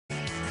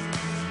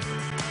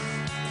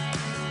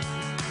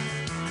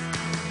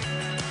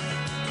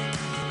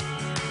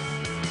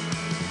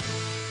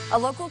A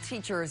local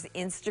teacher's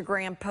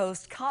Instagram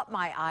post caught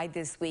my eye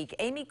this week.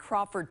 Amy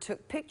Crawford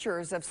took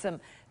pictures of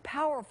some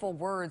powerful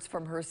words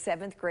from her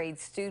 7th grade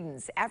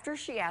students after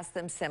she asked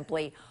them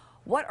simply,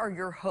 "What are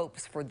your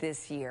hopes for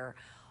this year?"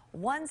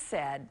 One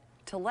said,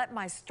 "To let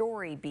my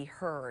story be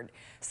heard."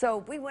 So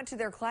we went to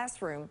their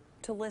classroom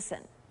to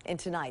listen in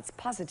tonight's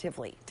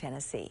Positively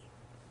Tennessee.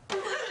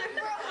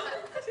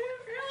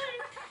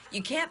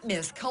 You can't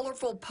miss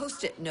colorful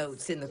Post-it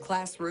notes in the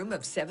classroom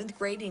of 7th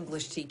grade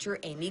English teacher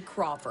Amy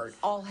Crawford.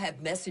 All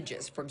have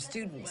messages from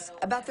students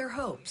about their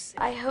hopes.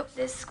 I hope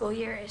this school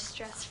year is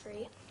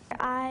stress-free.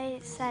 I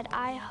said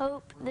I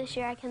hope this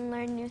year I can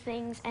learn new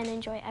things and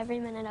enjoy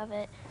every minute of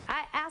it.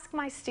 I ask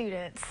my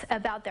students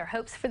about their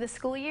hopes for the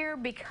school year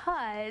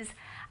because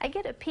I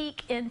get a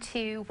peek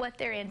into what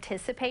they're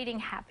anticipating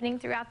happening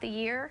throughout the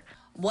year.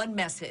 One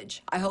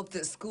message, "I hope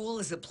that school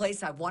is a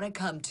place I want to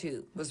come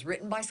to," was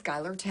written by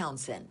Skylar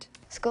Townsend.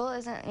 School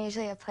isn't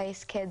usually a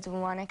place kids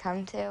want to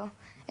come to.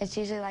 It's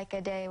usually like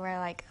a day where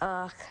like,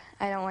 ugh,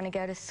 I don't want to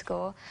go to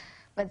school.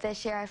 But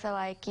this year I feel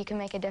like you can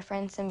make a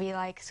difference and be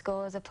like,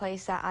 school is a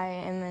place that I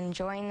am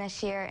enjoying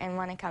this year and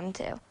want to come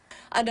to.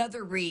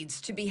 Another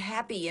reads, "To be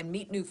happy and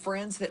meet new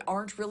friends that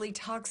aren't really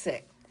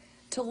toxic.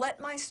 To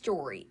let my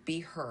story be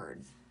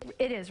heard."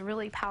 It is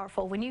really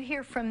powerful when you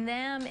hear from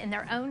them in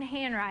their own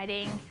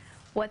handwriting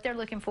what they're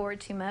looking forward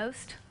to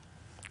most.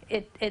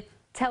 It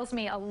tells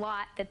me a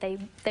lot that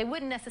they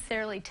wouldn't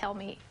necessarily tell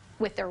me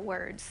with their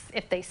words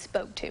if they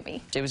spoke to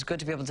me. It was good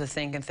to be able to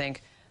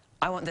think,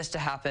 I want this to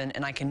happen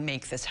and I can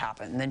make this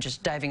happen, than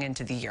just diving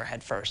into the year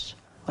head first.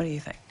 What do you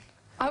think?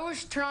 I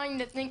was trying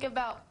to think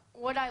about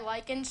what I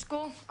like in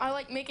school. I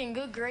like making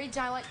good grades.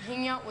 I like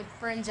hanging out with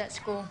friends at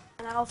school.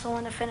 And I also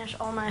want to finish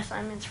all my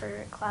assignments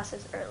for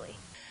classes early.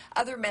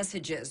 Other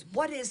messages,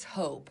 "What is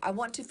hope? I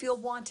want to feel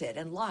wanted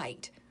and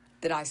liked.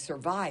 That I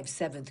survived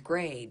 7th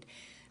grade.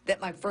 That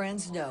my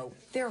friends know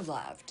they're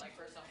loved."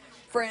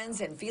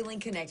 Friends and feeling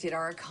connected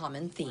are a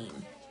common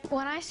theme.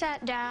 When I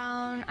sat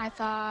down, I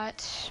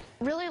thought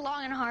really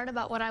long and hard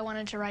about what I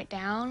wanted to write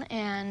down,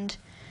 and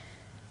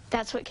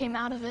that's what came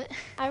out of it.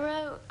 I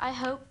wrote, what I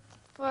hope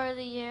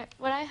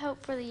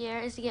for the year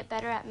is to get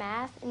better at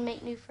math and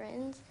make new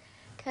friends,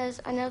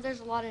 because I know there's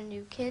a lot of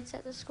new kids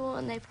at the school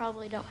and they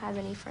probably don't have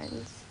any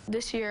friends.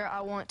 This year I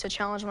want to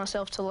challenge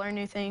myself to learn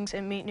new things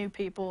and meet new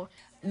people.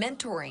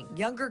 Mentoring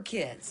younger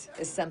kids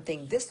is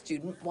something this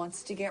student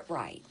wants to get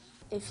right.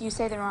 If you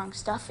say the wrong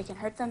stuff, it can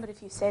hurt them, but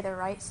if you say the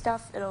right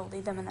stuff, it'll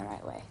lead them in the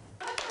right way.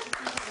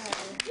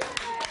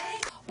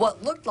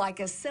 What looked like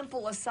a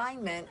simple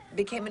assignment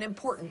became an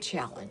important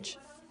challenge.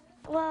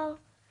 Well,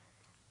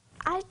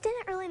 I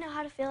didn't really know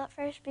how to feel at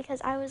first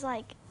because I was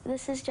like,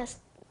 this is just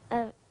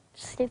a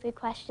stupid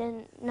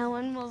question. No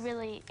one will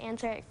really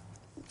answer it,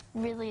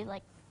 really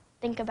like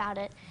think about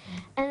it.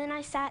 And then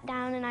I sat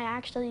down and I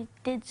actually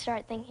did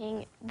start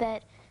thinking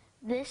that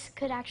this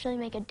could actually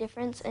make a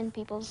difference in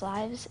people's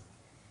lives.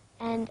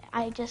 And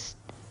I just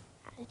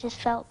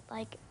felt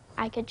like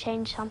I could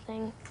change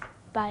something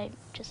by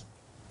just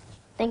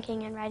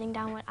thinking and writing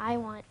down what I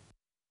want.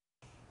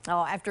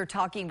 Oh, after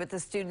talking with the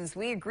students,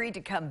 we agreed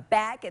to come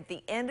back at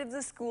the end of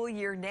the school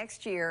year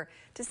next year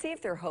to see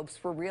if their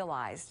hopes were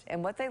realized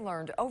and what they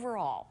learned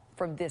overall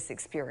from this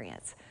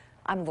experience.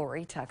 I'm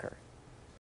Lori Tucker.